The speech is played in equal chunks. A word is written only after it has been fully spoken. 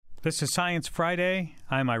This is Science Friday.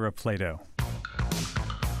 I'm Ira Plato.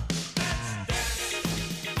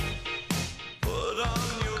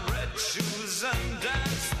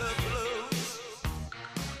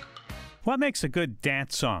 What makes a good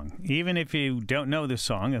dance song? Even if you don't know the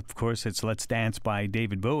song, of course, it's Let's Dance by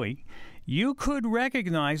David Bowie, you could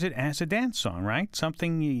recognize it as a dance song, right?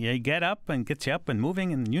 Something you get up and gets you up and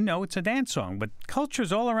moving, and you know it's a dance song. But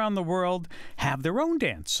cultures all around the world have their own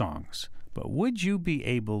dance songs. But would you be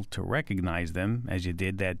able to recognize them as you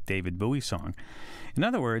did that David Bowie song? In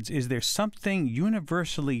other words, is there something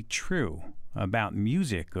universally true about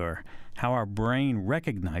music or how our brain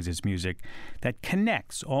recognizes music that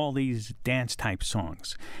connects all these dance-type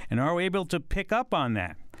songs? And are we able to pick up on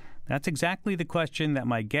that? That's exactly the question that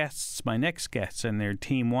my next guests and their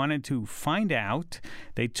team wanted to find out.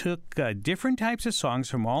 They took different types of songs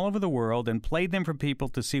from all over the world and played them for people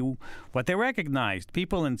to see what they recognized.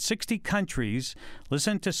 People in 60 countries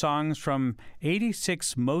listened to songs from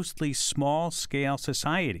 86 mostly small-scale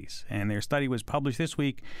societies. And their study was published this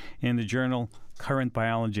week in the journal Current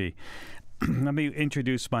Biology. Let me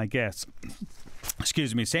introduce my guests.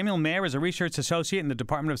 Excuse me. Samuel Mayer is a research associate in the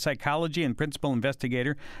Department of Psychology and principal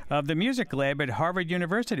investigator of the Music Lab at Harvard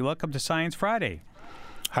University. Welcome to Science Friday.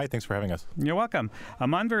 Hi, thanks for having us. You're welcome.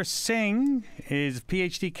 Manvir Singh is a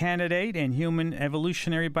PhD candidate in human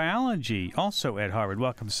evolutionary biology, also at Harvard.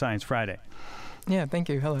 Welcome to Science Friday. Yeah, thank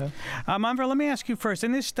you. Hello. Manvir, let me ask you first.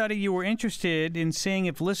 In this study, you were interested in seeing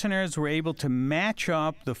if listeners were able to match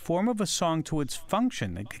up the form of a song to its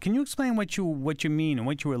function. Can you explain what you mean and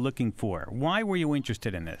what you were looking for? Why were you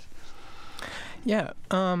interested in this? Yeah.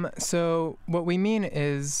 So what we mean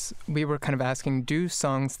is we were kind of asking, do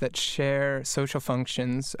songs that share social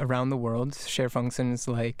functions around the world, share functions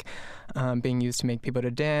like being used to make people to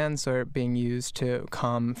dance or being used to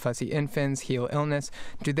calm fussy infants, heal illness,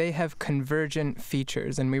 do they have convergent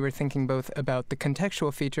features? And we were thinking both about the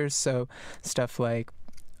contextual features, so stuff like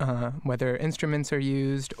whether instruments are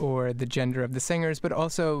used or the gender of the singers, but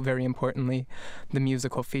also, very importantly, the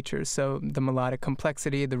musical features. So the melodic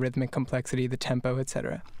complexity, the rhythmic complexity, the tempo,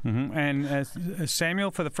 etc. Mm-hmm. And Samuel,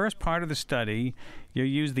 for the first part of the study, you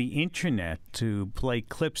used the internet to play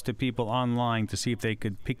clips to people online to see if they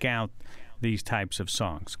could pick out these types of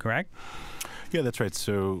songs, correct? Yeah, that's right.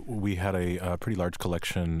 So we had a pretty large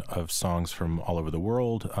collection of songs from all over the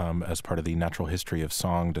world as part of the Natural History of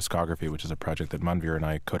Song Discography, which is a project that Manvir and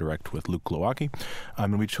I co-direct with Luke Glowacki.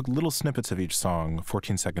 And we took little snippets of each song,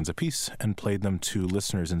 14 seconds apiece, and played them to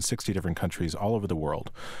listeners in 60 different countries all over the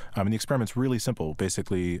world. And the experiment's really simple.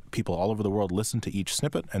 Basically, people all over the world listen to each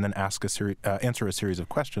snippet and then answer a series of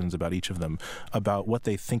questions about each of them, about what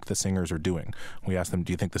they think the singers are doing. We asked them,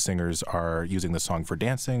 do you think the singers are using the song for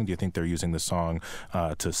dancing? Do you think they're using the song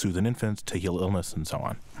to soothe an infant, to heal illness, and so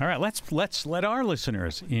on? All right, let's let our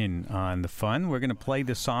listeners in on the fun. We're going to play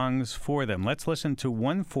the songs for them. Let's listen to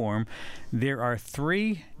one form. There are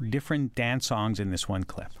 3 different dance songs in this one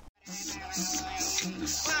clip.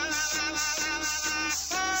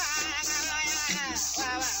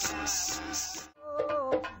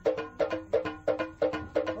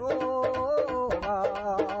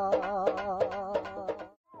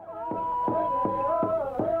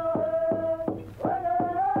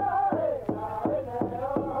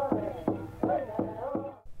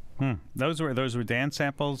 Those were dance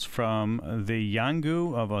samples from the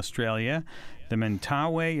Yangu of Australia, the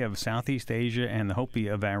Mentawai of Southeast Asia, and the Hopi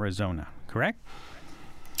of Arizona, correct?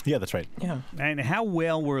 Yeah, that's right. Yeah. And how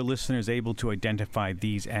well were listeners able to identify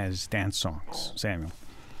these as dance songs, Samuel?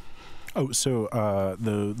 Oh, so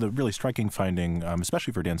the really striking finding,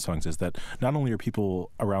 especially for dance songs, is that not only are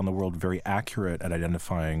people around the world very accurate at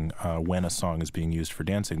identifying when a song is being used for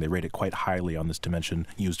dancing, they rate it quite highly on this dimension,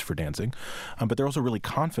 used for dancing, but they're also really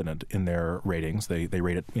confident in their ratings. They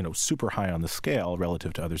rate it super high on the scale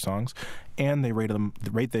relative to other songs, and they rate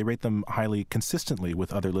them highly consistently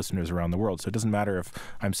with other listeners around the world. So it doesn't matter if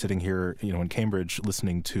I'm sitting here in Cambridge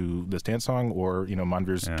listening to this dance song or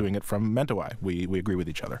Manvir's doing it from Mentawai. We agree with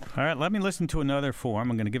each other. All right. Let me listen to another form.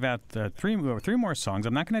 I'm going to give out three more songs.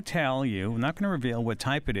 I'm not going to tell you. I'm not going to reveal what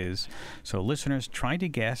type it is. So listeners, try to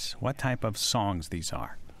guess what type of songs these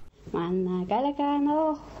are.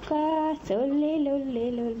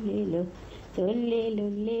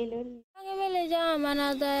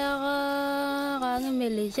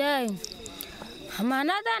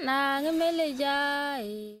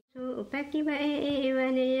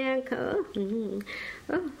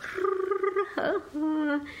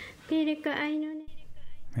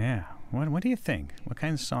 Yeah. What do you think? What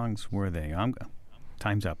kind of songs were they?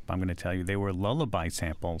 time's up. I'm going to tell you. They were lullaby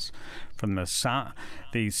samples from the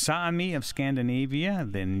Saami of Scandinavia,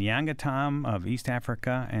 the Nyangatam of East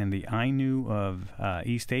Africa, and the Ainu of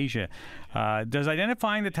East Asia. Does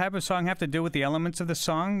identifying the type of song have to do with the elements of the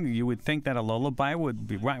song? You would think that a lullaby would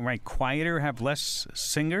be right quieter, have less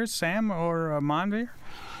singers, Sam or Manvir?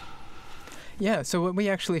 Yeah, so what we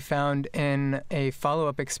actually found in a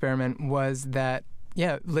follow-up experiment was that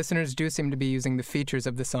listeners do seem to be using the features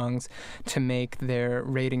of the songs to make their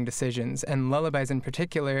rating decisions. And lullabies in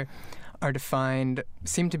particular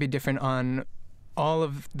seem to be different on all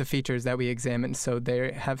of the features that we examined. So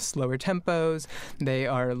they have slower tempos, they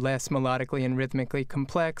are less melodically and rhythmically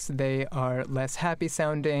complex, they are less happy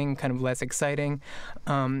sounding, kind of less exciting.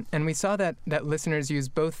 And we saw that listeners use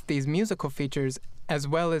both these musical features as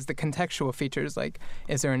well as the contextual features, like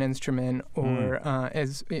is there an instrument or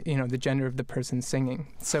is the gender of the person singing.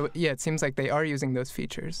 So it seems like they are using those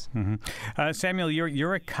features. Mm-hmm. Samuel,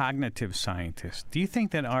 you're a cognitive scientist. Do you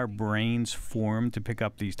think that our brains form to pick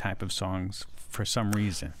up these type of songs for some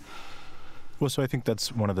reason? Well, so I think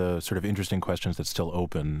that's one of the sort of interesting questions that's still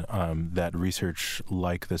open that research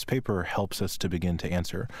like this paper helps us to begin to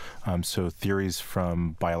answer. So theories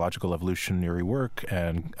from biological evolutionary work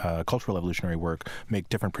and cultural evolutionary work make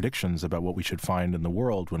different predictions about what we should find in the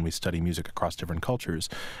world when we study music across different cultures.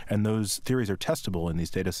 And those theories are testable in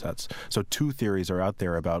these data sets. So two theories are out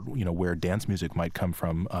there about where dance music might come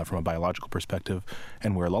from a biological perspective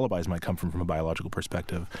and where lullabies might come from a biological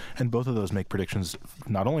perspective. And both of those make predictions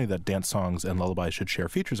not only that dance songs and lullabies should share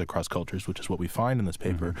features across cultures, which is what we find in this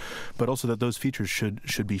paper, but also that those features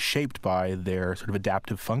should be shaped by their sort of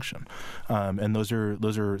adaptive function. And those are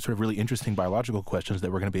sort of really interesting biological questions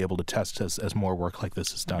that we're going to be able to test as more work like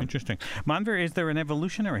this is done. Interesting. Manvir, is there an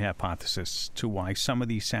evolutionary hypothesis to why some of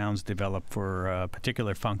these sounds develop for a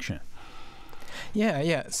particular function?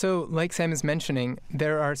 Yeah. So like Sam is mentioning,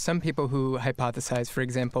 there are some people who hypothesize, for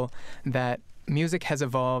example, that music has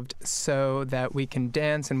evolved so that we can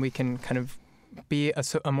dance and we can kind of be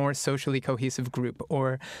a more socially cohesive group,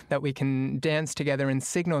 or that we can dance together and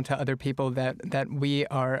signal to other people that we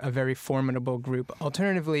are a very formidable group.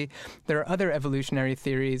 Alternatively, there are other evolutionary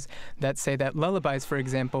theories that say that lullabies, for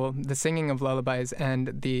example, the singing of lullabies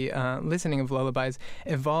and the listening of lullabies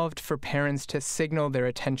evolved for parents to signal their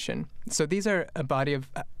attention. So these are a body of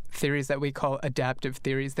theories that we call adaptive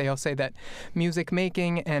theories. They all say that music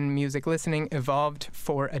making and music listening evolved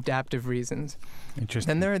for adaptive reasons. Interesting.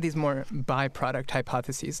 Then there are these more byproduct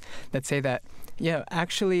hypotheses that say that,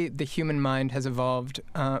 actually the human mind has evolved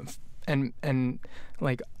and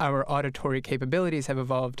like our auditory capabilities have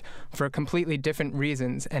evolved for completely different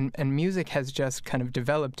reasons, and music has just kind of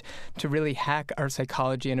developed to really hack our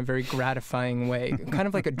psychology in a very gratifying way, kind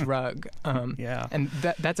of like a drug. And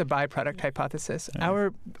that's a byproduct hypothesis.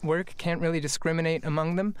 Our work can't really discriminate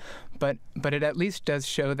among them, but it at least does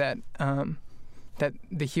show that that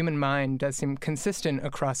the human mind does seem consistent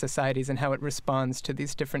across societies and how it responds to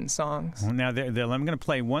these different songs. Now, I'm going to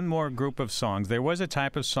play one more group of songs. There was a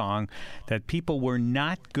type of song that people were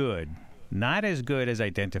not as good as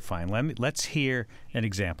identifying. Let's hear an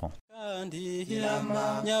example.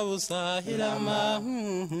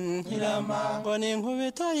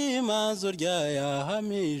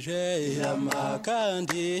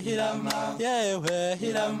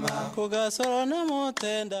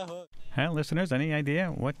 Listeners, any idea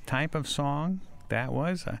what type of song that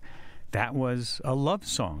was? That was a love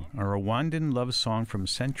song, a Rwandan love song from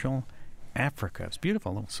Central Africa. It's a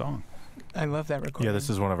beautiful little song. I love that recording. Yeah, this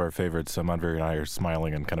is one of our favorites. Manvir and I are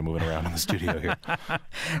smiling and kind of moving around in the studio here.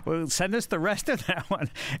 Well, send us the rest of that one.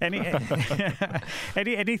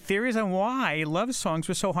 Any theories on why love songs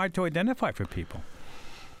were so hard to identify for people?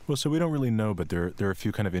 Well, so we don't really know, but there are a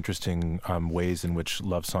few kind of interesting ways in which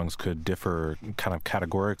love songs could differ kind of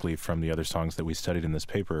categorically from the other songs that we studied in this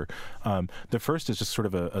paper. The first is just sort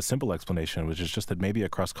of a simple explanation, which is just that maybe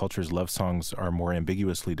across cultures, love songs are more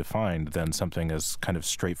ambiguously defined than something as kind of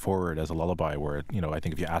straightforward as a lullaby, where, I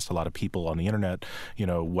think if you asked a lot of people on the internet,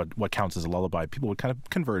 what counts as a lullaby, people would kind of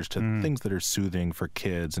converge to things that are soothing for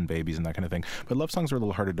kids and babies and that kind of thing. But love songs are a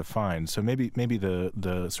little harder to find. So maybe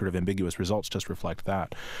the sort of ambiguous results just reflect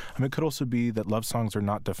that. It could also be that love songs are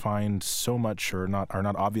not defined so much or are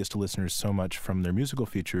not obvious to listeners so much from their musical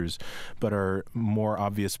features, but are more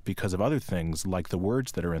obvious because of other things like the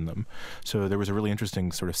words that are in them. So there was a really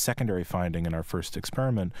interesting sort of secondary finding in our first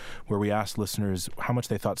experiment where we asked listeners how much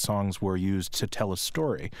they thought songs were used to tell a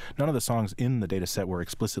story. None of the songs in the data set were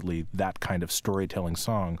explicitly that kind of storytelling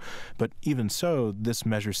song, but even so, this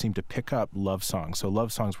measure seemed to pick up love songs. So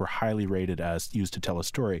love songs were highly rated as used to tell a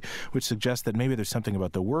story, which suggests that maybe there's something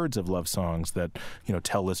about the words of love songs that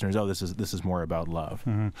tell listeners, oh, this is more about love.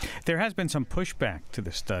 Mm-hmm. There has been some pushback to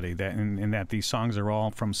the study that in that these songs are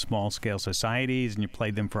all from small-scale societies, and you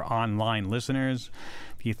played them for online listeners.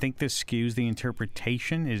 Do you think this skews the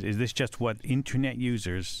interpretation? Is this just what internet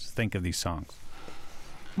users think of these songs?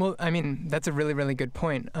 Well, I mean, that's a really, really good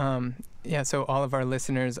point. So all of our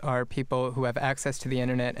listeners are people who have access to the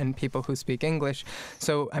internet and people who speak English.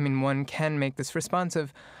 So, I mean, one can make this response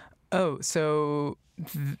of,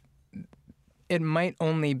 it might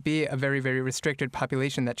only be a very, very restricted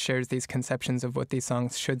population that shares these conceptions of what these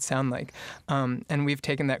songs should sound like. And we've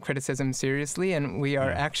taken that criticism seriously, and we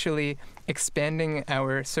are actually expanding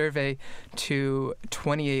our survey to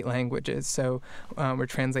 28 languages. So we're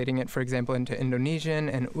translating it, for example, into Indonesian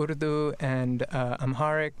and Urdu and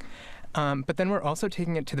Amharic. But then we're also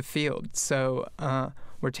taking it to the field. So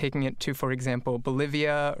we're taking it to, for example,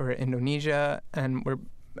 Bolivia or Indonesia, and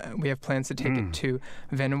we have plans to take it to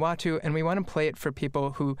Vanuatu, and we want to play it for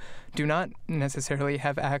people who do not necessarily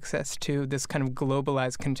have access to this kind of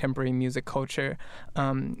globalized contemporary music culture,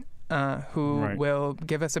 who will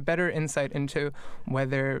give us a better insight into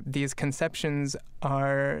whether these conceptions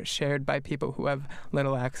are shared by people who have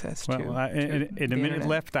little access to. Well, in a minute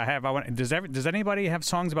left, does anybody have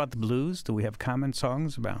songs about the blues? Do we have common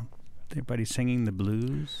songs about everybody singing the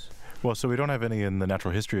blues? Well, so we don't have any in the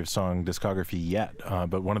natural history of song discography yet,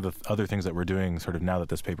 but one of the other things that we're doing sort of now that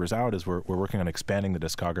this paper's out is we're working on expanding the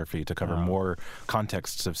discography to cover more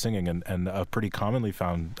contexts of singing, and a pretty commonly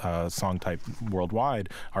found song type worldwide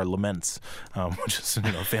are laments, which is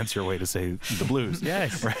a fancier way to say the blues.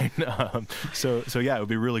 Yes. Right? So yeah, it would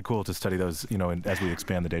be really cool to study those, as we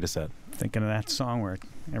expand the data set. Thinking of that song where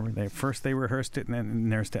first they rehearsed it and then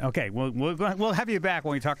there's okay. We'll have you back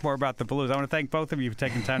when we talk more about the blues. I want to thank both of you for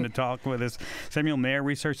taking time to talk with us. Samuel Mayer,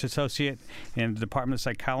 Research Associate in the Department of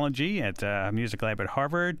Psychology at Music Lab at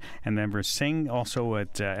Harvard, and then Singh, also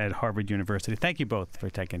at Harvard University. Thank you both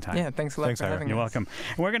for taking time. Yeah, thanks a lot for having us. You're welcome.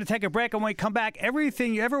 And we're going to take a break, and when we come back,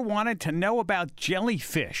 everything you ever wanted to know about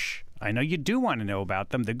jellyfish. I know you do want to know about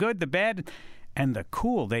them, the good, the bad, and the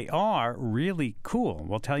cool. They are really cool.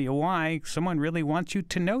 We'll tell you why. Someone really wants you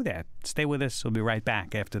to know that. Stay with us. We'll be right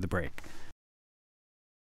back after the break.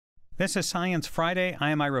 This is Science Friday.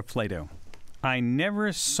 I am Ira Flato. I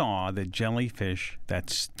never saw the jellyfish that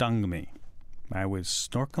stung me. I was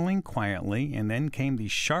snorkeling quietly, and then came the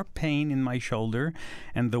sharp pain in my shoulder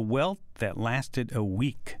and the welt that lasted a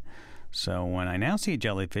week. So when I now see a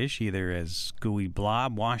jellyfish, either as gooey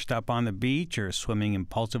blob washed up on the beach or swimming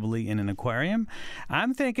impulsively in an aquarium,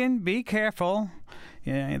 I'm thinking, be careful.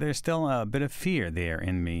 There's still a bit of fear there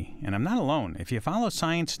in me, and I'm not alone. If you follow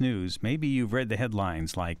science news, maybe you've read the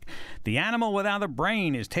headlines like, "The animal without a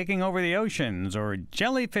brain is taking over the oceans," or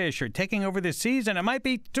 "Jellyfish are taking over the seas, and it might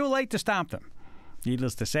be too late to stop them."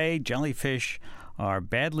 Needless to say, jellyfish are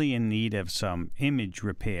badly in need of some image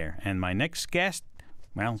repair, and my next guest,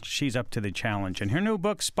 well, she's up to the challenge. In her new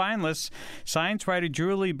book, Spineless, science writer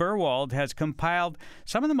Julie Burwald has compiled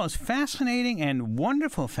some of the most fascinating and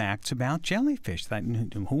wonderful facts about jellyfish.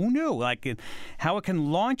 Who knew? Like how it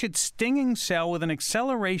can launch its stinging cell with an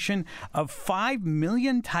acceleration of 5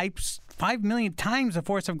 million times the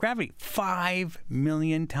force of gravity. 5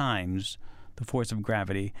 million times the force of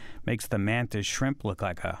gravity makes the mantis shrimp look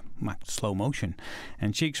like a slow motion.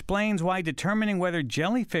 And she explains why determining whether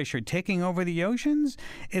jellyfish are taking over the oceans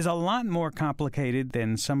is a lot more complicated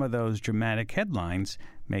than some of those dramatic headlines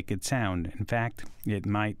make it sound. In fact, it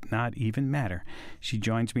might not even matter. She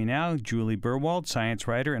joins me now, Julie Burwald, science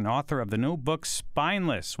writer and author of the new book,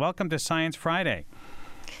 Spineless. Welcome to Science Friday.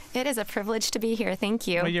 It is a privilege to be here. Thank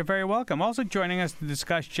you. Well, you're very welcome. Also joining us to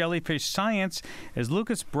discuss jellyfish science is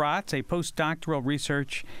Lucas Bratz, a postdoctoral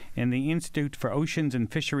researcher in the Institute for Oceans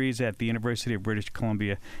and Fisheries at the University of British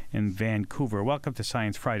Columbia in Vancouver. Welcome to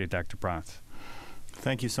Science Friday, Dr. Bratz.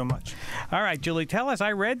 Thank you so much. All right, Julie, tell us.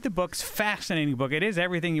 I read the book's fascinating book. It is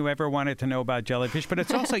everything you ever wanted to know about jellyfish, but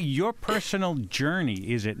it's also your personal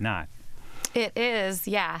journey, is it not? It is,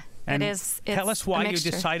 yeah. And it is. Tell us why you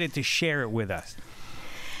decided to share it with us.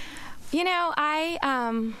 You know,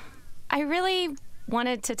 I really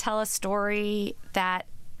wanted to tell a story that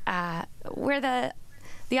where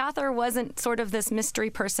the author wasn't sort of this mystery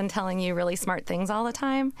person telling you really smart things all the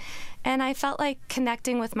time, and I felt like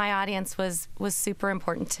connecting with my audience was super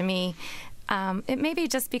important to me. It may be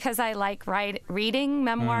just because I like reading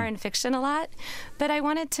memoir and fiction a lot, but I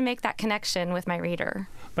wanted to make that connection with my reader.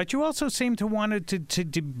 But you also seem to want to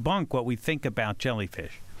debunk what we think about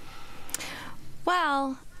jellyfish.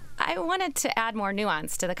 Well, I wanted to add more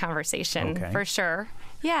nuance to the conversation, for sure.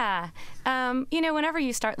 Yeah. You know, whenever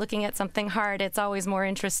you start looking at something hard, it's always more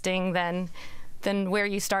interesting than than where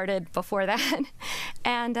you started before that.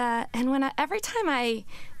 And every time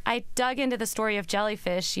I dug into the story of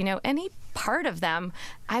jellyfish, any part of them,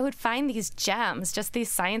 I would find these gems, just these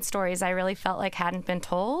science stories I really felt like hadn't been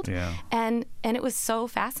told. Yeah. And it was so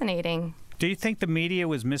fascinating. Do you think the media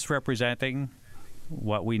was misrepresenting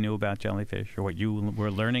what we knew about jellyfish, or what you were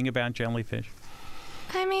learning about jellyfish?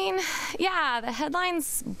 I mean, yeah, the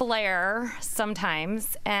headlines blare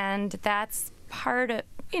sometimes, and that's part of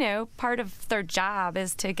their job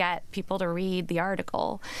is to get people to read the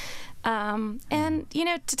article. And,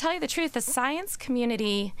 to tell you the truth, the science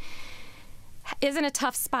community is in a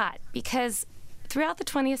tough spot because throughout the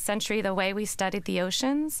 20th century, the way we studied the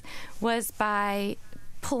oceans was by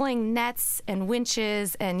pulling nets and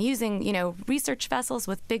winches and using, research vessels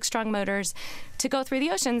with big, strong motors to go through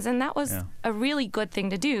the oceans. And that was a really good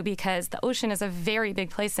thing to do because the ocean is a very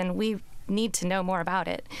big place and we need to know more about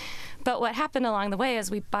it. But what happened along the way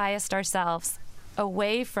is we biased ourselves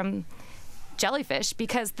away from jellyfish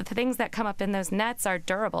because the things that come up in those nets are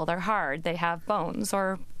durable, they're hard, they have bones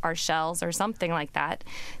or are shells or something like that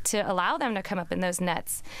to allow them to come up in those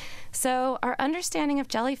nets. So our understanding of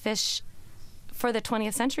jellyfish for the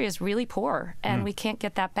 20th century is really poor, and we can't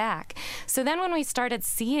get that back. So then when we started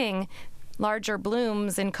seeing larger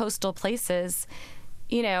blooms in coastal places,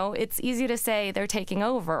 it's easy to say they're taking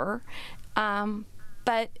over.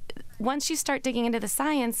 But once you start digging into the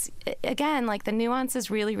science, again, like the nuance is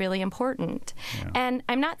really, really important. Yeah. And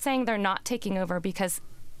I'm not saying they're not taking over because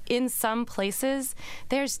in some places,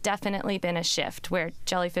 there's definitely been a shift where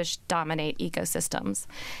jellyfish dominate ecosystems.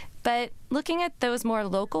 But looking at those more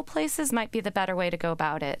local places might be the better way to go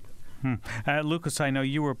about it. Lucas, I know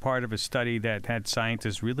you were part of a study that had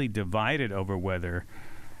scientists really divided over whether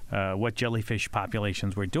what jellyfish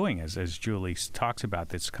populations were doing, as Julie talks about,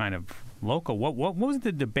 this kind of local. What was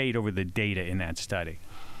the debate over the data in that study?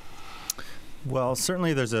 Well,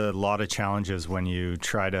 certainly there's a lot of challenges when you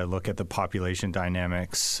try to look at the population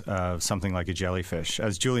dynamics of something like a jellyfish.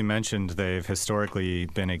 As Julie mentioned, they've historically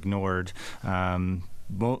been ignored.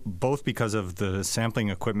 Both because of the sampling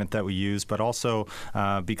equipment that we use, but also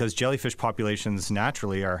because jellyfish populations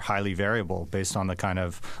naturally are highly variable based on the kind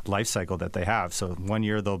of life cycle that they have. So one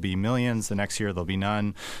year there'll be millions, the next year there'll be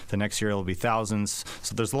none, the next year there'll be thousands.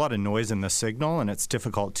 So there's a lot of noise in the signal, and it's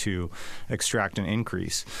difficult to extract an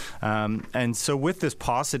increase. And so with this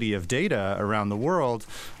paucity of data around the world,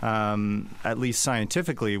 at least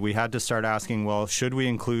scientifically, we had to start asking, well, should we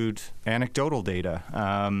include anecdotal data?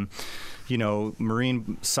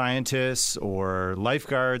 Marine scientists or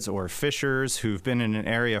lifeguards or fishers who've been in an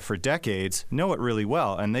area for decades know it really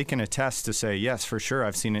well, and they can attest to say, yes, for sure,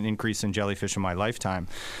 I've seen an increase in jellyfish in my lifetime.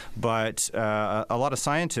 But a lot of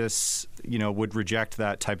scientists, would reject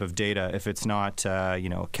that type of data if it's not,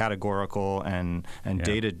 categorical and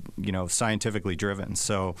data, scientifically driven.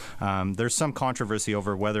 So there's some controversy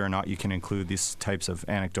over whether or not you can include these types of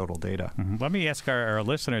anecdotal data. Mm-hmm. Let me ask our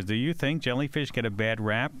listeners, do you think jellyfish get a bad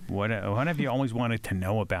rap? What have you always wanted to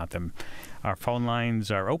know about them? Our phone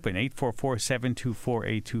lines are open,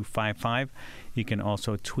 844-724-8255. You can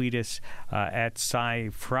also tweet us at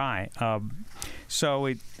SciFry.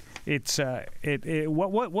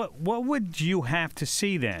 What would you have to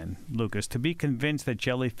see then, Lucas, to be convinced that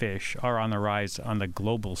jellyfish are on the rise on the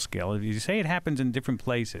global scale? You say it happens in different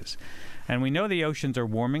places, and we know the oceans are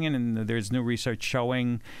warming, and there's new research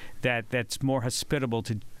showing that that's more hospitable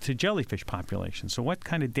to jellyfish populations. So what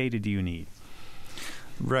kind of data do you need?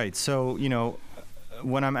 Right. So,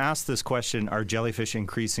 when I'm asked this question, are jellyfish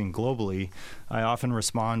increasing globally, I often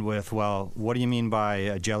respond with, well, what do you mean by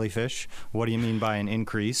a jellyfish? What do you mean by an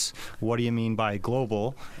increase? What do you mean by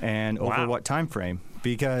global? And over what time frame?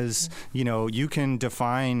 Because, you can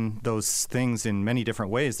define those things in many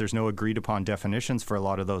different ways. There's no agreed upon definitions for a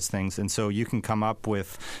lot of those things. And so you can come up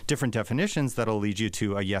with different definitions that'll lead you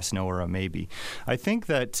to a yes, no, or a maybe. I think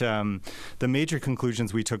that the major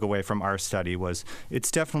conclusions we took away from our study was it's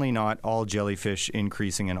definitely not all jellyfish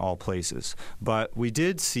increasing in all places. But we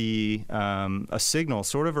did see a signal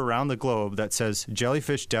sort of around the globe that says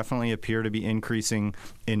jellyfish definitely appear to be increasing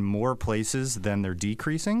in more places than they're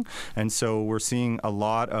decreasing. And so we're seeing a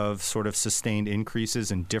lot of sort of sustained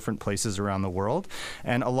increases in different places around the world.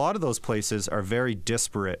 And a lot of those places are very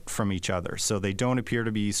disparate from each other. So they don't appear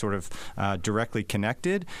to be sort of directly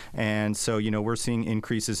connected. And so, we're seeing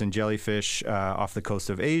increases in jellyfish off the coast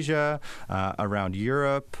of Asia, around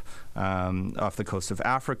Europe, off the coast of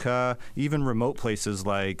Africa, even remote places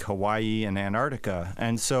like Hawaii and Antarctica.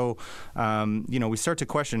 And so, we start to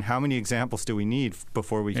question how many examples do we need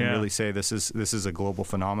before we can really say this is a global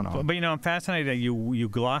phenomenon. But I'm fascinated that you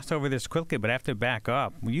glossed over this quickly, but I have to back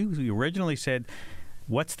up. You originally said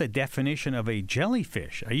what's the definition of a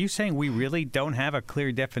jellyfish? Are you saying we really don't have a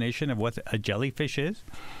clear definition of what a jellyfish is?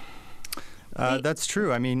 That's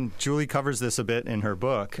true. I mean, Julie covers this a bit in her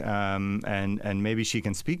book, and maybe she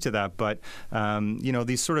can speak to that. But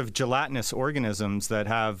these sort of gelatinous organisms that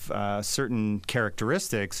have certain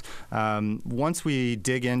characteristics. Once we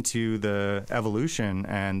dig into the evolution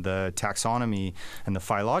and the taxonomy and the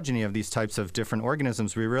phylogeny of these types of different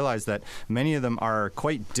organisms, we realize that many of them are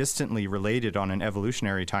quite distantly related on an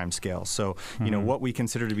evolutionary timescale. So, what we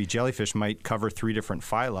consider to be jellyfish might cover 3 different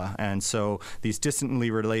phyla, and so these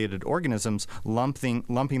distantly related organisms,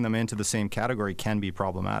 lumping them into the same category can be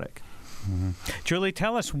problematic. Julie,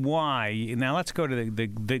 tell us why. Now let's go to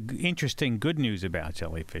the interesting good news about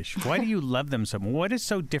jellyfish. Why do you love them so much? What is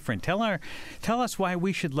so different? Tell us why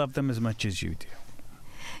we should love them as much as you do.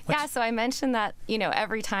 Yeah, so I mentioned that,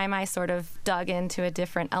 every time I sort of dug into a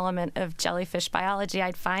different element of jellyfish biology,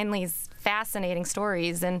 I'd find these fascinating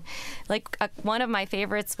stories. And one of my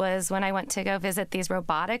favorites was when I went to go visit these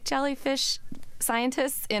robotic jellyfish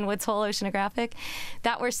scientists in Woods Hole Oceanographic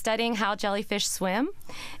that were studying how jellyfish swim.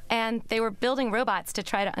 And they were building robots to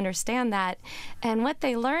try to understand that. And what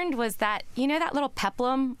they learned was that, that little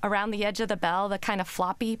peplum around the edge of the bell, the kind of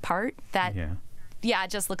floppy part that, it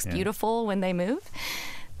just looks beautiful when they move.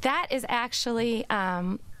 That is actually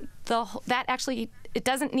it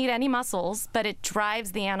doesn't need any muscles, but it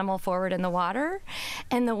drives the animal forward in the water.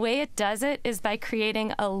 And the way it does it is by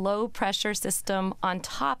creating a low pressure system on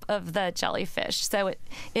top of the jellyfish. So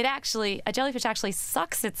a jellyfish actually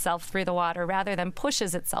sucks itself through the water rather than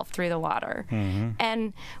pushes itself through the water.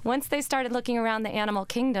 And once they started looking around the animal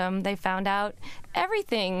kingdom, they found out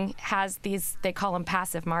everything has these, they call them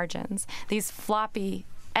passive margins, these floppy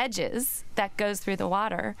edges that goes through the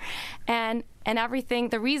water, and everything.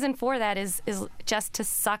 The reason for that is just to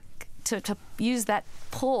suck, to use that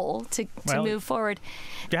pull to move forward.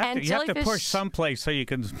 You have to push someplace so you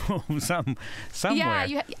can move somewhere.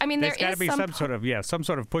 Yeah, there's got to be some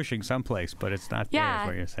sort of pushing someplace, but it's not there. Is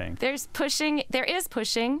what you're saying. There is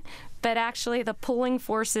pushing, but actually the pulling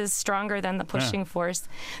force is stronger than the pushing force.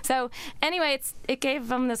 So anyway, it gave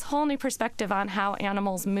them this whole new perspective on how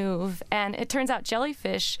animals move, and it turns out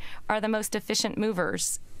jellyfish are the most efficient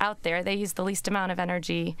movers out there. They use the least amount of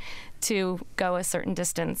energy to go a certain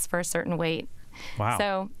distance for a certain weight. Wow.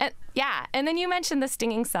 So, and then you mentioned the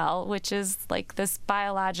stinging cell, which is like this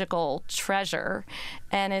biological treasure,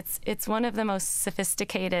 and it's one of the most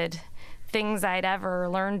sophisticated things I'd ever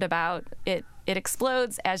learned about. It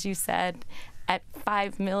explodes, as you said, at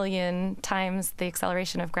 5 million times the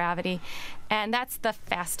acceleration of gravity, and that's the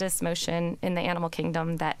fastest motion in the animal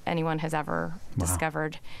kingdom that anyone has ever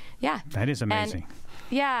discovered. Yeah. That is amazing.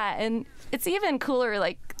 And it's even cooler,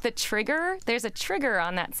 like the trigger. There's a trigger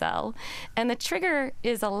on that cell, and the trigger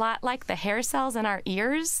is a lot like the hair cells in our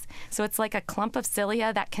ears. So it's like a clump of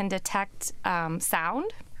cilia that can detect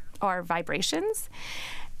sound or vibrations.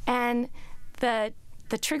 And the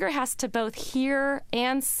trigger has to both hear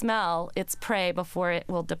and smell its prey before it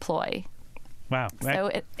will deploy. Wow.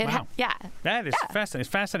 That is fascinating. It's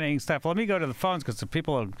fascinating stuff. Let me go to the phones because the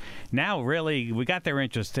people are now really, we got their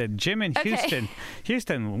interest. Jim in Houston.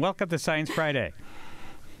 Houston, welcome to Science Friday.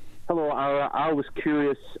 Hello. I was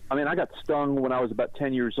curious. I got stung when I was about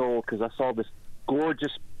 10 years old because I saw this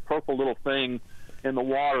gorgeous purple little thing in the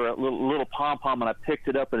water, a little pom-pom, and I picked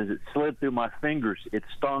it up, and as it slid through my fingers, it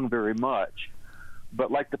stung very much.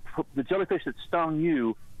 But like the jellyfish that stung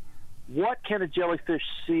you, what can a jellyfish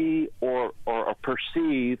see or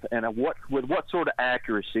perceive, and with what sort of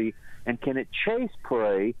accuracy, and can it chase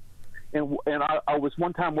prey? And I was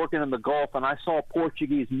one time working in the Gulf, and I saw a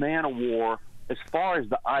Portuguese man-o-war as far as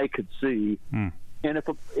the eye could see, and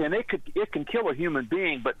it can kill a human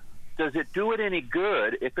being, but does it do it any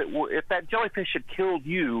good? If that jellyfish had killed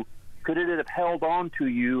you, could it have held on to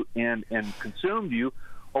you and consumed you,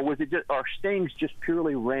 or was it are stings just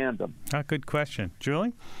purely random? Good question,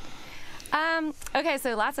 Julie. Okay,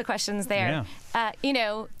 so lots of questions there. Yeah.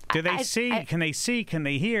 Do they see? Can they see? Can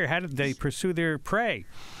they hear? How did they pursue their prey?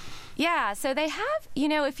 Yeah, so they have,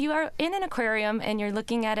 if you are in an aquarium and you're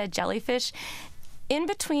looking at a jellyfish, in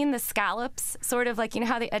between the scallops, sort of like,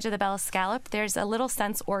 how the edge of the bell is scalloped, there's a little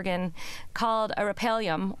sense organ called a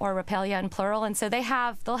rhopalium, or rhopalia in plural. And so they'll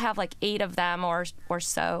have like 8 of them or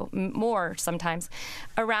so, more sometimes,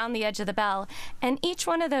 around the edge of the bell. And each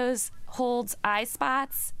one of those holds eye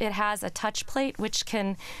spots. It has a touch plate, which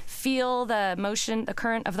can feel the motion, the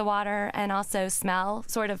current of the water, and also smell,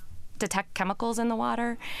 sort of detect chemicals in the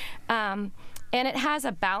water. And it has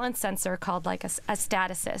a balance sensor called like a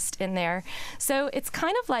staticist in there. So it's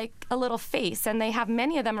kind of like a little face, and they have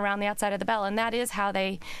many of them around the outside of the bell, and that is how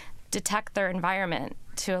they detect their environment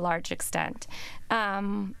to a large extent.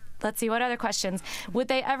 Let's see, what other questions? Would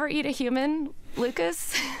they ever eat a human,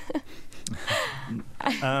 Lucas?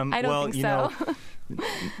 I don't think so.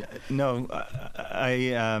 No,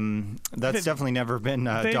 that's definitely never been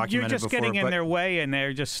documented You're just before. getting in their way, and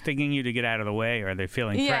they're just stinging you to get out of the way, or are they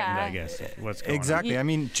feeling threatened, I guess? What's going exactly. on? I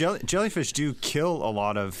mean, jellyfish do kill a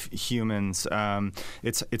lot of humans.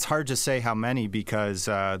 It's hard to say how many because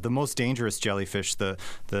the most dangerous jellyfish,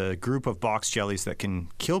 the group of box jellies that can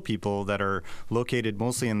kill people that are located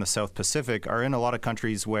mostly in the South Pacific, are in a lot of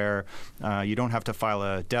countries where you don't have to file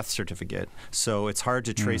a death certificate. So it's hard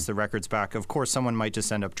to trace the records back. Of course, someone might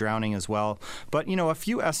just end up drowning as well. But, a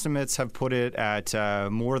few estimates have put it at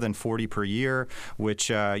more than 40 per year,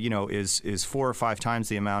 which, is 4 or 5 times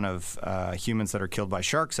the amount of humans that are killed by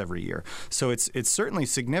sharks every year. So it's certainly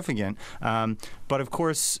significant. But, of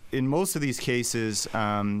course, in most of these cases,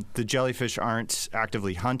 the jellyfish aren't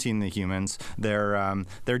actively hunting the humans. They're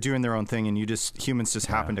doing their own thing, and humans just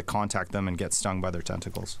happen to contact them and get stung by their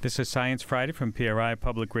tentacles. This is Science Friday from PRI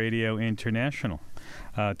Public Radio International.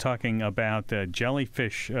 Talking about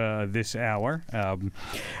jellyfish this hour.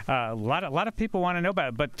 A lot of people want to know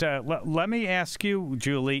about it, but let me ask you,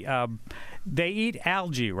 Julie. They eat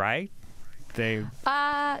algae, right?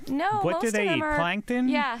 No. What do they eat? Plankton?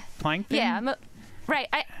 Yeah. Plankton? Yeah. Right.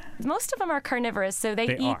 Most of them are carnivorous, so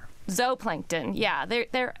they eat zooplankton. Yeah,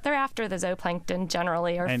 they're after the zooplankton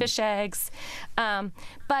generally, or fish eggs.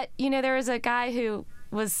 But there was a guy who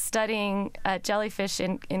was studying jellyfish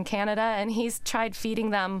in Canada, and he's tried feeding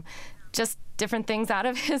them just different things out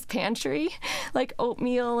of his pantry, like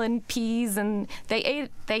oatmeal and peas, and they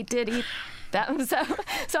did eat them.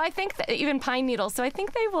 So I think that even pine needles. So I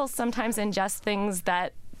think they will sometimes ingest things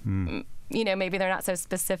that maybe they're not so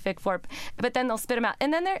specific for, but then they'll spit them out.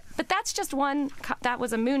 And then but that's just one. That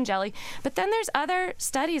was a moon jelly. But then there's other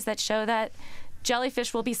studies that show that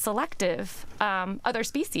jellyfish will be selective. Other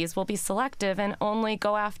species will be selective and only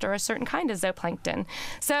go after a certain kind of zooplankton.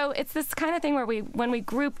 So it's this kind of thing where when we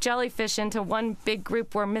group jellyfish into one big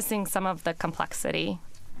group, we're missing some of the complexity.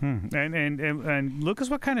 And Lucas,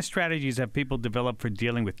 what kind of strategies have people developed for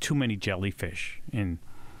dealing with too many jellyfish in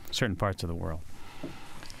certain parts of the world?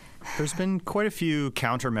 There's been quite a few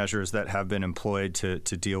countermeasures that have been employed to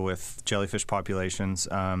deal with jellyfish populations.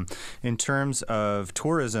 In terms of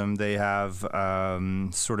tourism, they have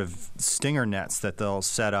sort of stinger nets that they'll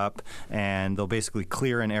set up, and they'll basically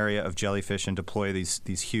clear an area of jellyfish and deploy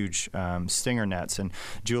these huge stinger nets. And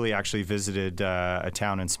Julie actually visited a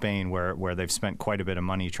town in Spain where they've spent quite a bit of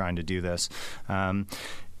money trying to do this.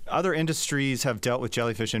 Other industries have dealt with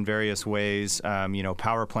jellyfish in various ways.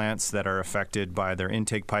 Power plants that are affected by their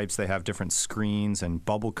intake pipes, they have different screens and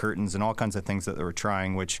bubble curtains and all kinds of things that they were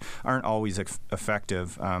trying, which aren't always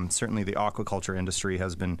effective. Certainly the aquaculture industry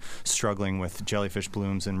has been struggling with jellyfish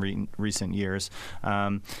blooms in recent years.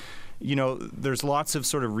 There's lots of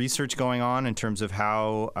sort of research going on in terms of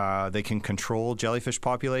how they can control jellyfish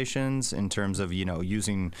populations, in terms of,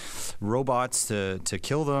 using robots to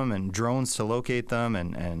kill them and drones to locate them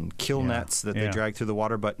and kill nets that they drag through the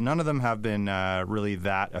water. But none of them have been really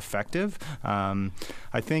that effective.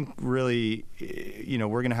 I think really,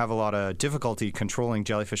 we're going to have a lot of difficulty controlling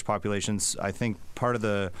jellyfish populations. I think part of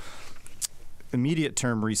the immediate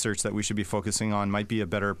term research that we should be focusing on might be a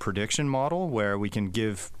better prediction model where we can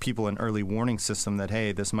give people an early warning system that,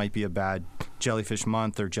 hey, this might be a bad jellyfish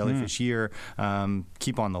month or jellyfish year.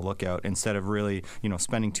 Keep on the lookout instead of really,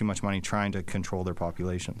 spending too much money trying to control their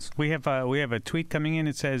populations. We have a tweet coming in.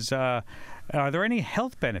 It says, are there any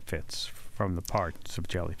health benefits from the parts of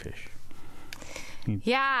jellyfish?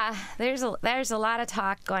 Yeah, there's a lot of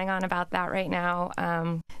talk going on about that right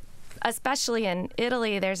now. Especially in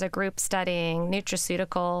Italy, there's a group studying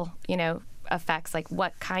nutraceutical, effects, like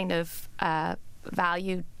what kind of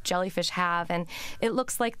value jellyfish have, and it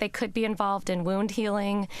looks like they could be involved in wound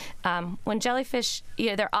healing. When jellyfish,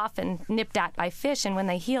 they're often nipped at by fish, and when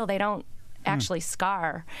they heal, they don't actually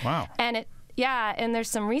scar. Wow. And and there's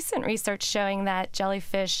some recent research showing that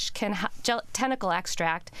jellyfish can tentacle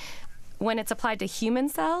extract, when it's applied to human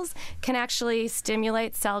cells, can actually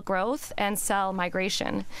stimulate cell growth and cell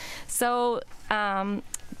migration. So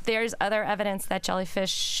there's other evidence that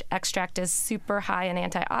jellyfish extract is super high in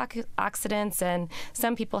antioxidants, and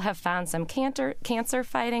some people have found some cancer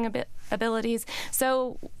fighting abilities.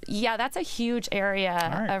 So, yeah, that's a huge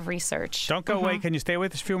area of research. Don't go away. Can you stay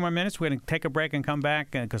with us a few more minutes? We're going to take a break and come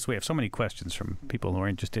back because we have so many questions from people who are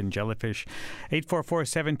interested in jellyfish.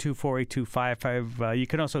 844-724-8255. You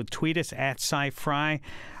can also tweet us at SciFry.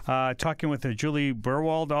 Talking with Julie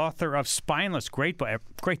Burwald, author of Spineless. Great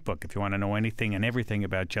book if you want to know anything and everything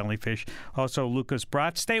about jellyfish. Also, Lucas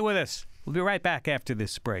Bratz. Stay with us. We'll be right back after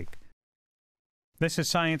this break. This is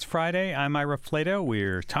Science Friday. I'm Ira Flato.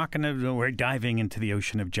 We're diving into the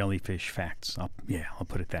ocean of jellyfish facts. I'll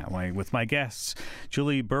put it that way. With my guests,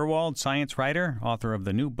 Julie Burwald, science writer, author of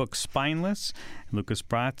the new book Spineless, Lucas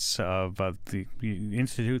Bratz of the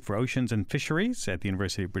Institute for Oceans and Fisheries at the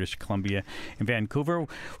University of British Columbia in Vancouver. We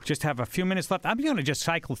just have a few minutes left. I'm going to just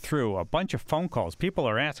cycle through a bunch of phone calls. People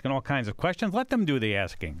are asking all kinds of questions. Let them do the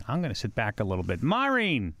asking. I'm going to sit back a little bit.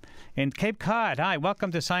 Maureen in Cape Cod. Hi,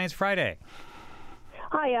 welcome to Science Friday.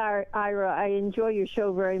 Hi, Ira. I enjoy your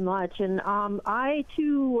show very much. And I,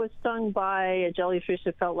 too, was stung by a jellyfish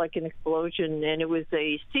that felt like an explosion, and it was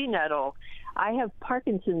a sea nettle. I have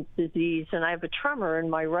Parkinson's disease, and I have a tremor in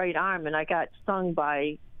my right arm, and I got stung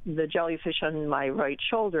by the jellyfish on my right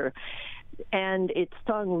shoulder. And it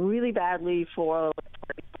stung really badly for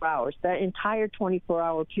 24 hours. That entire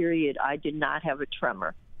 24-hour period, I did not have a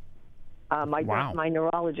tremor. My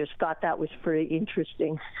neurologist thought that was pretty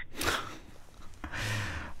interesting.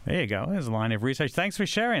 There you go. There's a line of research. Thanks for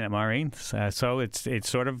sharing it, Maureen. So it's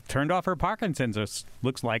sort of turned off her Parkinson's. It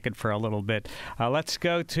looks like it for a little bit. Let's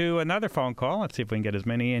go to another phone call. Let's see if we can get as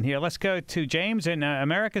many in here. Let's go to James in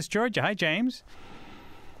Americus, Georgia. Hi, James.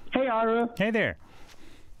 Hey, Ira. Hey there.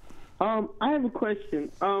 I have a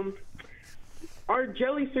question. Are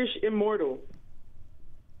jellyfish immortal?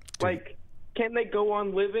 Like, can they go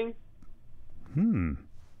on living?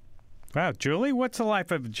 Wow, Julie, what's the life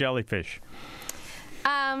of a jellyfish?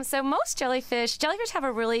 So most jellyfish have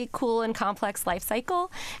a really cool and complex life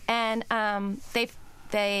cycle, and they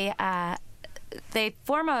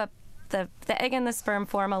form the egg and the sperm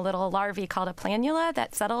form a little larvae called a planula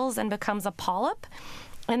that settles and becomes a polyp.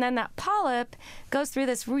 And then that polyp goes through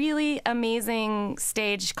this really amazing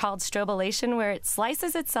stage called strobilation, where it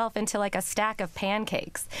slices itself into like a stack of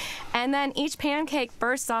pancakes. And then each pancake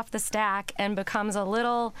bursts off the stack and becomes a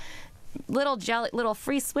little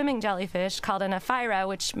free swimming jellyfish called an ephyra,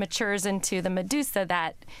 which matures into the medusa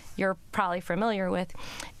that you're probably familiar with.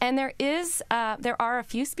 And there are a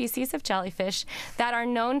few species of jellyfish that are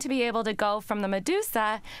known to be able to go from the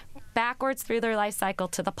medusa backwards through their life cycle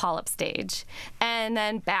to the polyp stage, and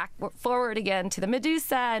then forward again to the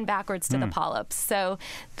medusa and backwards to the polyps. So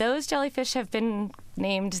those jellyfish have been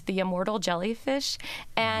named the immortal jellyfish,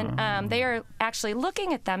 and they are actually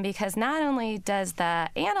looking at them because not only does the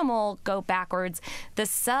animal go backwards, the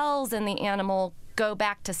cells in the animal go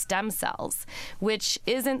back to stem cells, which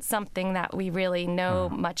isn't something that we really know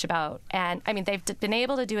much about. And I mean, they've been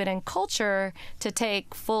able to do it in culture to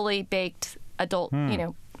take fully baked adult,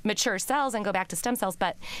 mature cells and go back to stem cells,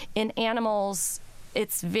 but in animals,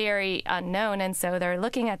 it's very unknown, and so they're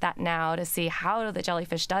looking at that now to see how the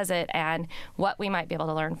jellyfish does it and what we might be able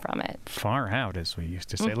to learn from it. Far out, as we used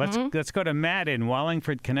to say. Let's go to Matt in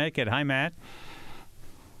Wallingford, Connecticut. Hi, Matt.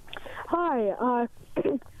 Hi.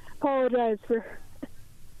 Apologize for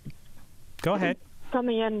Go ahead.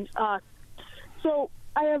 coming in. So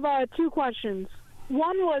I have two questions.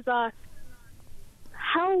 One was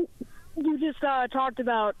how you just talked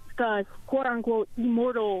about the quote-unquote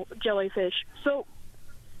immortal jellyfish. So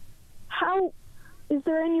how is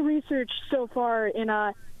there any research so far in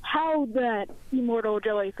how that immortal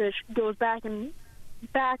jellyfish goes back,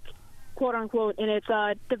 quote-unquote, in its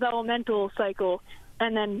developmental cycle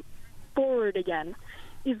and then forward again?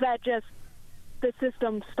 Is that just the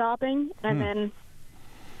system stopping and then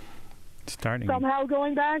somehow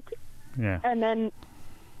going back and then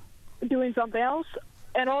doing something else?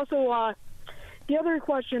 And also, the other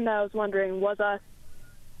question that I was wondering was,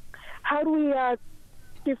 how do we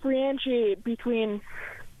differentiate between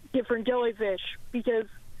different jellyfish? Because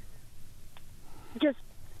just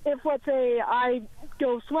if, let's say, I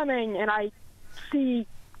go swimming and I see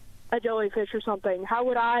a jellyfish or something, how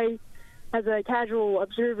would I, as a casual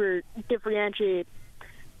observer, differentiate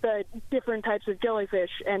the different types of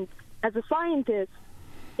jellyfish? And as a scientist,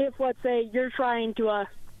 if, let's say, you're trying to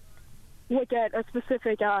look at a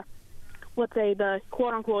specific, let's say, the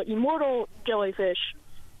quote-unquote immortal jellyfish,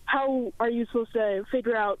 how are you supposed to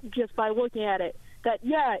figure out just by looking at it that,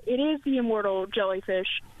 yeah, it is the immortal jellyfish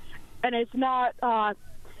and it's not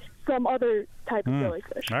some other type of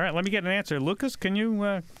jellyfish? All right, let me get an answer. Lucas, can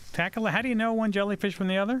you tackle it? How do you know one jellyfish from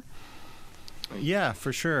the other? Yeah,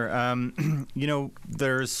 for sure.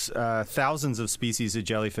 There's thousands of species of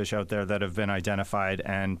jellyfish out there that have been identified,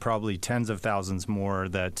 and probably tens of thousands more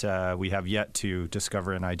that we have yet to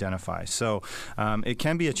discover and identify. So it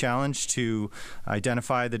can be a challenge to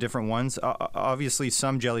identify the different ones. Obviously,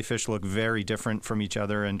 some jellyfish look very different from each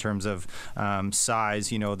other in terms of size.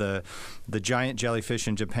 The giant jellyfish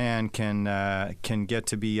in Japan can get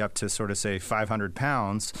to be up to sort of say 500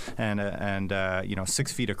 pounds and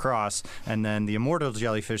 6 feet across, and then the immortal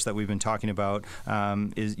jellyfish that we've been talking about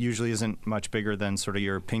usually isn't much bigger than sort of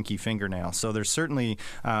your pinky fingernail. So there's certainly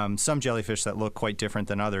some jellyfish that look quite different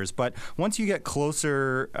than others. But once you get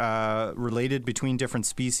closer related between different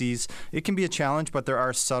species, it can be a challenge, but there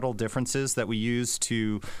are subtle differences that we use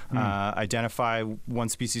to identify one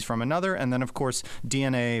species from another. And then, of course,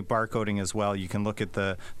 DNA barcoding as well. You can look at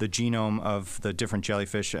the genome of the different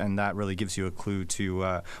jellyfish, and that really gives you a clue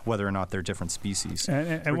to whether or not they're different species.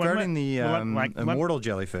 And regarding the immortal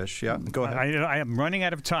jellyfish, go ahead. I am running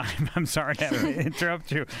out of time. I'm sorry I have to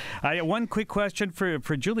interrupt you. One quick question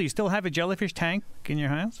for Julie. You still have a jellyfish tank in your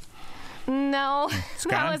house? No,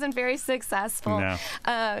 that wasn't very successful. No.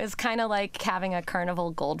 It's kind of like having a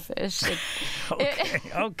carnival goldfish.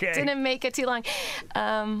 Okay. Didn't make it too long.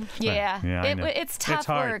 It's tough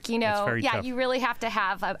work, you really have to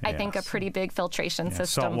have, I think, a pretty big filtration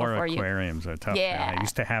system saltwater before you. Aquariums are tough. I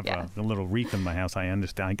used to have a little reef in my house. I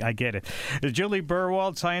understand. I get it. Julie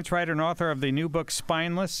Burwald, science writer and author of the new book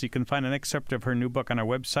Spineless. You can find an excerpt of her new book on our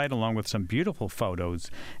website, along with some beautiful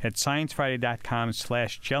photos at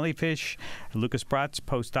sciencefriday.com/jellyfish. Lucas Bratz,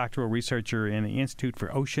 postdoctoral researcher in the Institute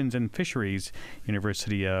for Oceans and Fisheries,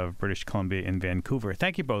 University of British Columbia in Vancouver.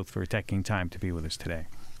 Thank you both for taking time to be with us today.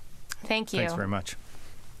 Thank you. Thanks very much.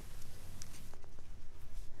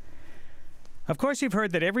 Of course, you've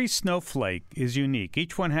heard that every snowflake is unique.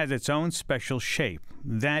 Each one has its own special shape.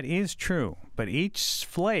 That is true. But each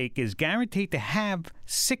flake is guaranteed to have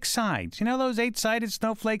 6 sides. You know those 8-sided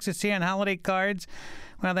snowflakes you see on holiday cards?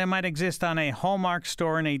 Well, they might exist on a Hallmark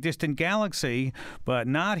store in a distant galaxy, but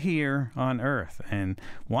not here on Earth. And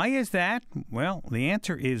why is that? Well, the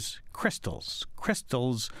answer is crystals.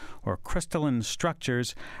 Crystals, or crystalline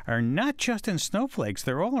structures, are not just in snowflakes.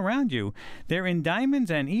 They're all around you. They're in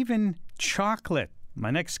diamonds and even chocolate.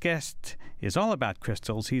 My next guest is all about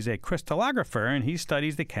crystals. He's a crystallographer, and he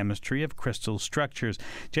studies the chemistry of crystal structures.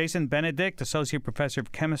 Jason Benedict, Associate Professor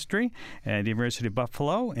of Chemistry at the University of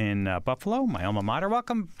Buffalo in Buffalo, my alma mater.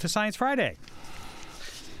 Welcome to Science Friday.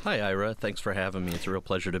 Hi, Ira. Thanks for having me. It's a real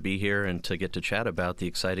pleasure to be here and to get to chat about the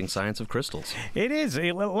exciting science of crystals. It is.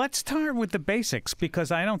 Let's start with the basics,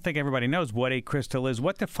 because I don't think everybody knows what a crystal is.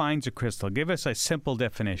 What defines a crystal? Give us a simple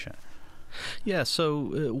definition. Yeah,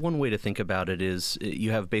 so one way to think about it is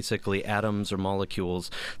you have basically atoms or molecules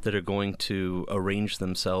that are going to arrange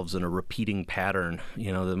themselves in a repeating pattern.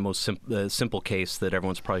 The most simple case that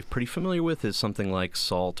everyone's probably pretty familiar with is something like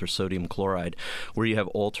salt or sodium chloride, where you have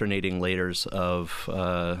alternating layers of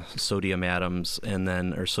sodium atoms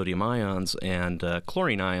or sodium ions and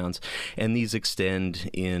chlorine ions, and these extend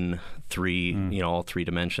in all 3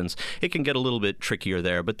 dimensions. It can get a little bit trickier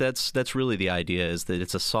there, but that's really the idea, is that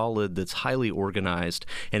it's a solid that's highly organized,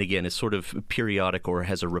 and again, is sort of periodic or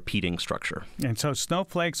has a repeating structure. And so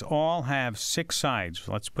snowflakes all have 6 sides.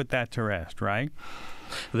 Let's put that to rest, right?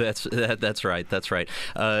 That's right.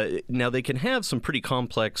 Now, they can have some pretty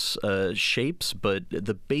complex shapes, but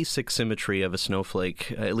the basic symmetry of a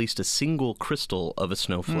snowflake, at least a single crystal of a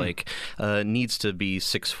snowflake, needs to be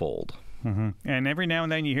 6-fold. Mm-hmm. And every now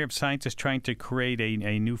and then you hear of scientists trying to create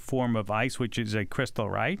a new form of ice, which is a crystal,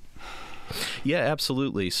 right? Yeah,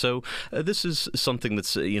 absolutely. So this is something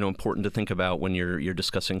that's important to think about when you're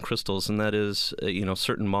discussing crystals, and that is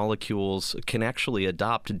certain molecules can actually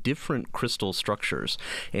adopt different crystal structures,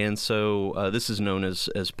 and so this is known as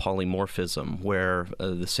polymorphism, where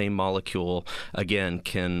the same molecule again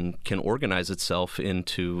can organize itself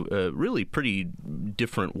into really pretty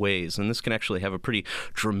different ways, and this can actually have a pretty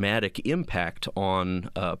dramatic impact on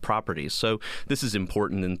properties. So this is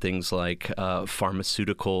important in things like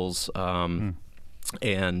pharmaceuticals.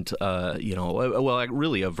 And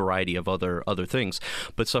really a variety of other things.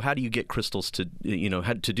 But so how do you get crystals to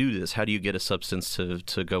to do this? How do you get a substance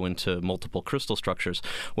to go into multiple crystal structures?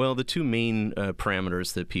 Well, the 2 main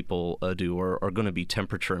parameters that people do are going to be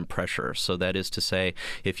temperature and pressure. So that is to say,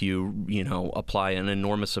 if you apply an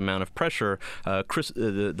enormous amount of pressure,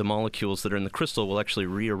 the molecules that are in the crystal will actually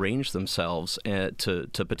rearrange themselves to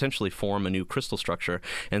potentially form a new crystal structure.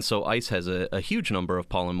 And so ice has a huge number of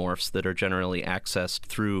polymorphs that are generally accessed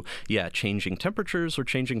through changing temperatures or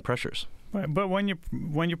changing pressures. But when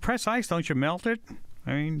you press ice, don't you melt it?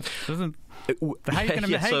 I mean, doesn't. How are you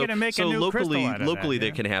going to make a new crystal out of that? Locally, they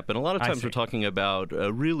can happen. A lot of times we're talking about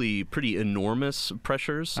really pretty enormous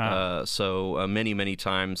pressures. Many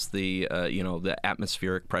times the the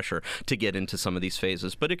atmospheric pressure to get into some of these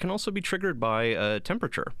phases, but it can also be triggered by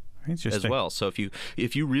temperature as well. So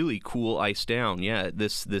if you really cool ice down,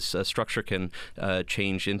 this structure can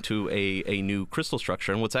change into a new crystal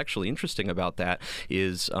structure. And what's actually interesting about that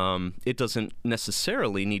is it doesn't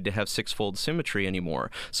necessarily need to have six-fold symmetry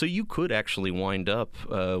anymore. So you could actually wind up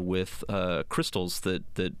with crystals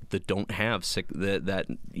that don't have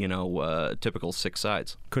typical six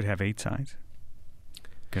sides. Could have eight sides.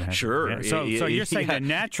 Sure. Yeah. So you're saying the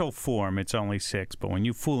natural form it's only six, but when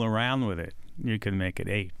you fool around with it, you can make it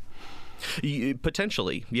eight.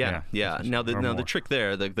 Potentially, yeah. Now the trick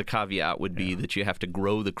there, the caveat would be that you have to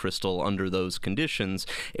grow the crystal under those conditions,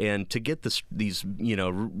 and to get these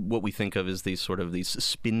what we think of as these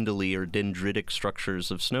spindly or dendritic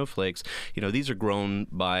structures of snowflakes. These are grown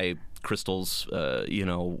by crystals,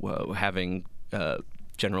 having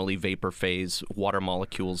generally vapor phase, water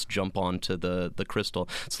molecules jump onto the crystal.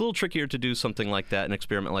 It's a little trickier to do something like that, an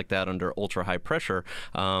experiment like that under ultra high pressure,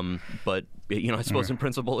 but I suppose in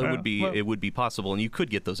principle it would be possible, and you could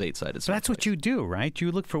get those eight-sided. So that's what you do, right?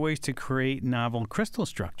 You look for ways to create novel crystal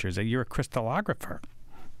structures. You're a crystallographer.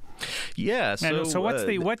 Yeah. So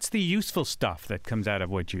what's the useful stuff that comes out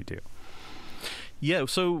of what you do? Yeah.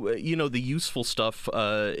 So the useful stuff.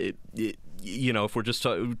 If we're just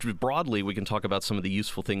broadly, we can talk about some of the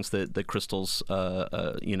useful things that crystals,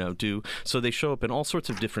 do. So they show up in all sorts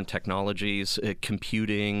of different technologies: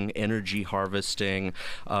 computing, energy harvesting,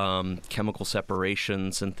 chemical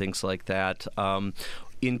separations, and things like that.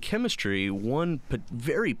 In chemistry, one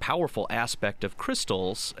very powerful aspect of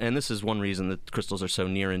crystals, and this is one reason that crystals are so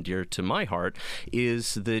near and dear to my heart,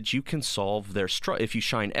 is that you can solve their if you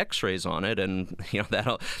shine X-rays on it, and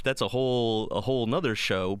that's a whole nother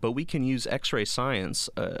show. But we can use X-ray science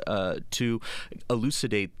to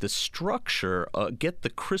elucidate the structure, get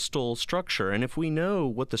the crystal structure, and if we know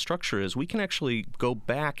what the structure is, we can actually go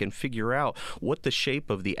back and figure out what the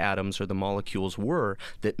shape of the atoms or the molecules were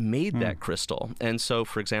that made that crystal. And so,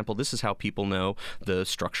 for example, this is how people know the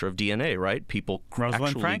structure of DNA, right? People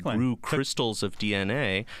grew crystals of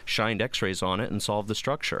DNA, shined X-rays on it, and solved the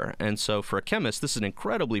structure. And so for a chemist, this is an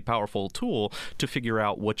incredibly powerful tool to figure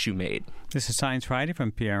out what you made. This is Science Friday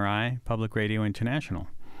from PRI, Public Radio International.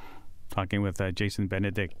 Talking with Jason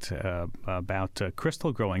Benedict about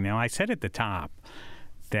crystal growing. Now, I said at the top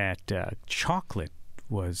that chocolate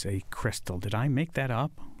was a crystal. Did I make that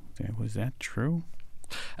up? Was that true?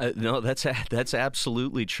 No, that's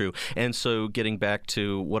absolutely true. And so getting back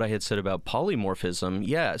to what I had said about polymorphism,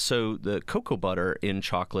 so the cocoa butter in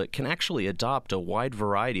chocolate can actually adopt a wide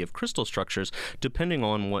variety of crystal structures depending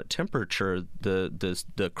on what temperature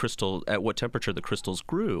the crystal, at what temperature the crystals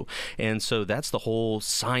grew. And so that's the whole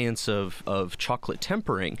science of chocolate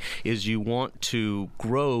tempering, is you want to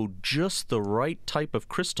grow just the right type of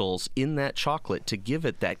crystals in that chocolate to give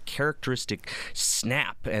it that characteristic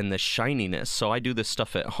snap and the shininess. So I do this stuff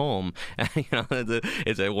at home.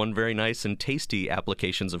 It's one very nice and tasty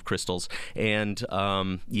applications of crystals. And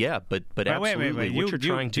but absolutely, wait. What you're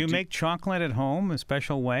trying to do. You make chocolate at home a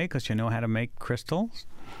special way because you know how to make crystals?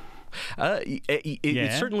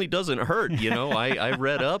 It certainly doesn't hurt. I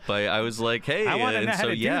read up. I was like, hey, I want to know how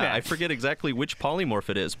to do that. I forget exactly which polymorph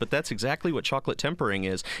it is, but that's exactly what chocolate tempering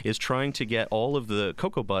is trying to get all of the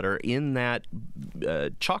cocoa butter in that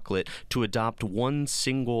chocolate to adopt one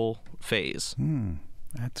single phase.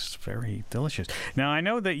 That's very delicious. Now, I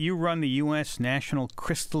know that you run the U.S. National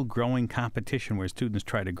Crystal Growing Competition where students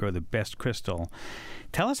try to grow the best crystal.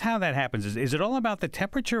 Tell us how that happens. Is it all about the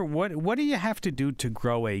temperature? What do you have to do to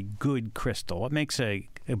grow a good crystal? What makes a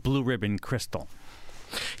blue ribbon crystal?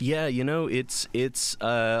 Yeah, it's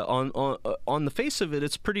on the face of it,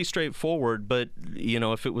 it's pretty straightforward. But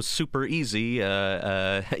if it was super easy,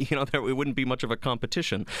 there it wouldn't be much of a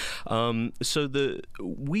competition.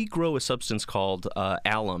 We grow a substance called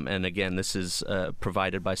alum, and again, this is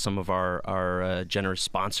provided by some of our generous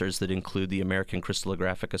sponsors that include the American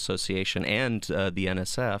Crystallographic Association and the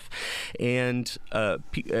NSF. And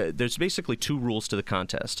there's basically two rules to the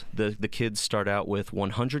contest. The kids start out with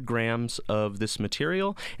 100 grams of this material.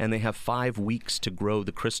 material, and they have 5 weeks to grow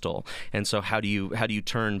the crystal. And so how do you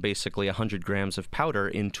turn basically 100 grams of powder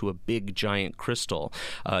into a big giant crystal?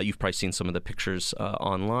 You've probably seen some of the pictures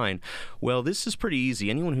online. Well, this is pretty easy.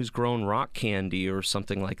 Anyone who's grown rock candy or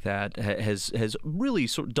something like that has really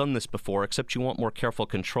sort of done this before, except you want more careful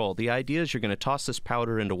control. The idea is you're going to toss this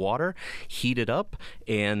powder into water, heat it up,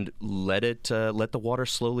 and let the water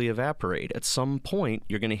slowly evaporate. At some point,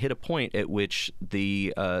 you're going to hit a point at which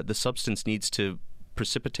the substance needs to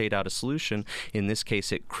precipitate out a solution. In this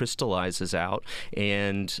case, it crystallizes out.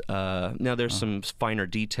 And now there's some finer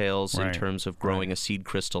details in terms of growing a seed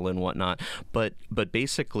crystal and whatnot. But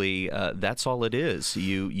basically, that's all it is.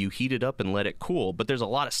 You heat it up and let it cool. But there's a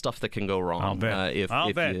lot of stuff that can go wrong.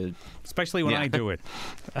 I'll bet. Especially when I do it.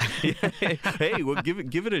 Hey, well,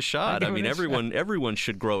 give it a shot. I mean, everyone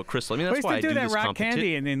should grow a crystal. I mean, that's why I do that this rock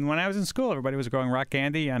candy. And when I was in school, everybody was growing rock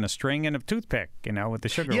candy on a string and a toothpick, with the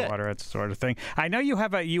sugar water, that sort of thing. I know you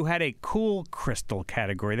had a cool crystal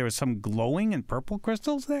category. There was some glowing and purple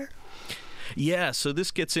crystals there. Yeah, so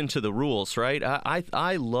this gets into the rules, right?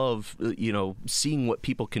 I love, seeing what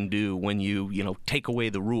people can do when you take away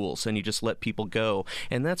the rules and you just let people go.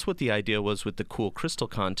 And that's what the idea was with the cool crystal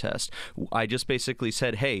contest. I just basically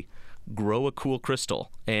said, hey, grow a cool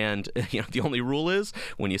crystal. And the only rule is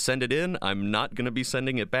when you send it in, I'm not going to be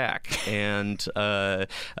sending it back. And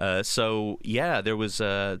so yeah, there was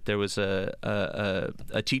a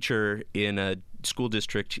teacher in a school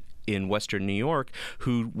district in Western New York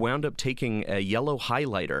who wound up taking a yellow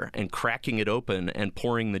highlighter and cracking it open and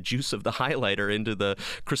pouring the juice of the highlighter into the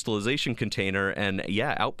crystallization container, and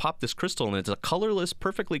out popped this crystal. And it's a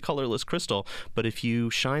perfectly colorless crystal, but if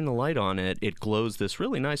you shine the light on it, it glows this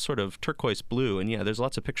really nice sort of turquoise blue. And there's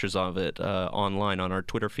lots of pictures of it online on our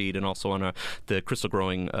Twitter feed and also on the Crystal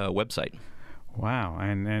Growing website. Wow,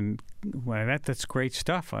 and that's great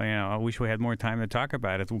stuff. I wish we had more time to talk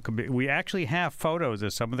about it. We actually have photos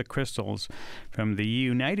of some of the crystals from the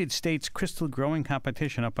United States Crystal Growing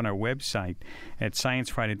Competition up on our website at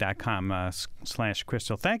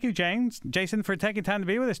sciencefriday.com/crystal. Thank you, Jason, for taking time to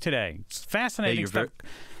be with us today. It's fascinating stuff.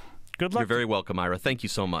 Good luck. You're very welcome, Ira. Thank you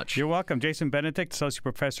so much. You're welcome. Jason Benedict, Associate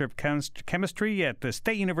Professor of Chemistry at the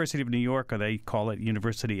State University of New York, or they call it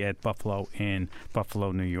University at Buffalo in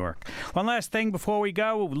Buffalo, New York. One last thing before we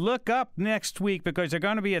go. Look up next week because there's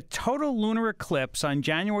going to be a total lunar eclipse on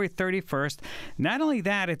January 31st. Not only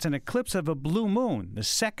that, it's an eclipse of a blue moon, the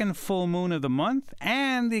second full moon of the month,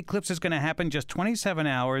 and the eclipse is going to happen just 27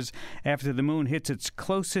 hours after the moon hits its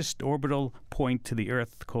closest orbital point to the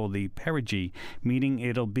Earth, called the perigee, meaning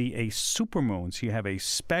it'll be a supermoon. So you have a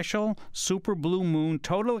special super blue moon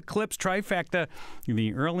total eclipse trifecta in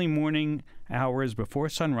the early morning hours before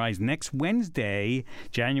sunrise next Wednesday,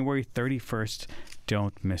 January 31st.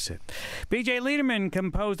 Don't miss it. B.J. Liederman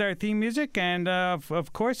composed our theme music, and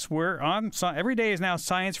of course, we're on. Every day is now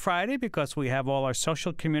Science Friday because we have all our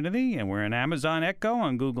social community, and we're on Amazon Echo,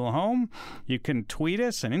 on Google Home. You can tweet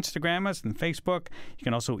us and Instagram us and Facebook. You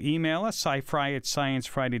can also email us,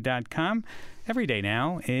 scifry@sciencefriday.com. Every day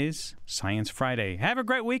now is Science Friday. Have a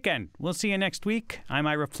great weekend. We'll see you next week. I'm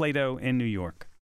Ira Flato in New York.